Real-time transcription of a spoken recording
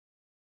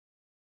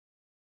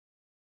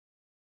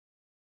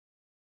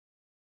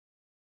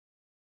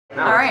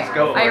No, All right,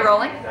 are you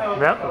rolling?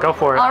 Yep, go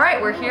for it. All right,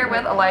 we're here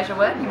with Elijah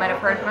Wood. You might have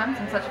heard from him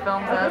from such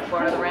films as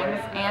Lord of the Rings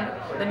and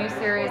the new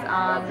series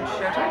on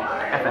Showtime.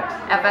 FX.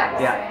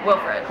 FX? Yeah.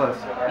 Wilfred. Close.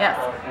 Yes.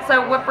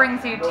 So what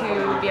brings you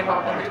to be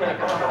involved in the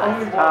Topanga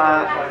Film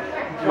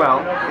Fest?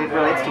 Well, it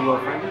relates to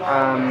Wilfred.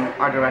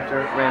 Our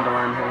director, Randall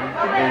Armhorn,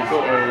 is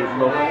a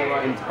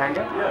local in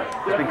Topanga.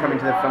 He's been coming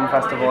to the film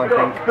festival, I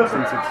think,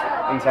 since its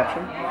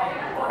inception.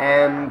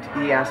 And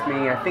he asked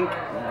me, I think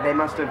they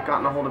must have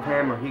gotten a hold of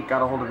him, or he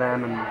got a hold of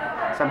them, and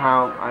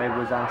somehow I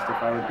was asked if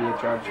I would be a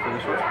judge for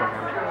the shorts program.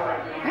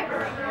 Okay.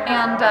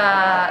 And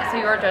so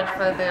you were a judge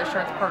for the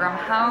shorts program.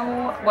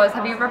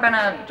 Have you ever been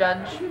a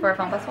judge for a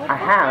film festival? I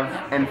have,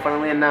 and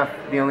funnily enough,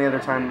 the only other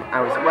time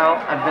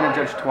I've been a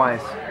judge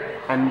twice,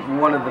 and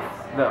one of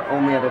the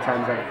only other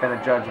times I've been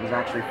a judge was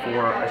actually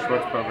for a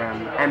shorts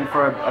program, and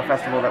for a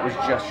festival that was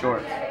just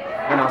shorts.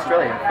 In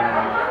Australia.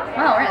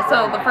 Wow, right.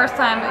 So the first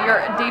time, your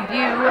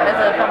debut as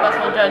a film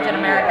festival judge in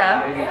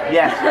America.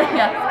 Yes.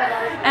 Yes.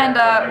 And,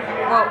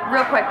 well,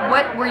 real quick,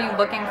 what were you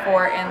looking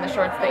for in the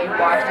shorts that you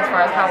watched as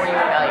far as how were you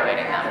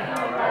evaluating them?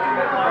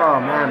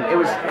 Oh man, it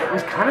was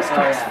kind of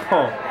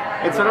stressful.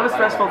 It's sort of a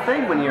stressful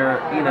thing when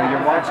you're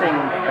watching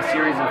a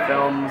series of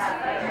films,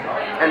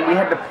 and we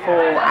had to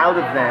pull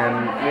out of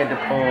them,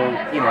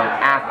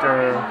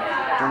 actor,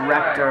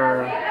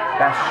 director,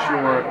 best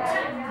short,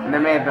 and there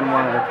may have been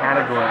one other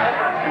category,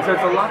 and so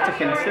it's a lot to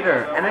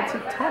consider, and it's a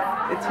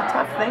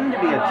tough thing to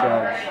be a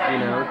judge,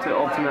 to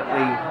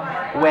ultimately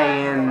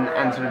weigh in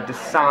and sort of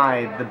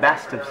decide the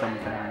best of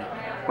something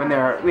when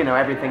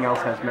everything else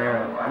has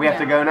merit. We have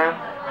to go now?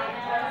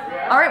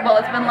 All right, well,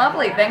 it's been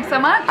lovely. Thanks so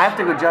much. I have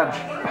to go judge.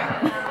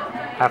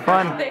 Have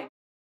fun.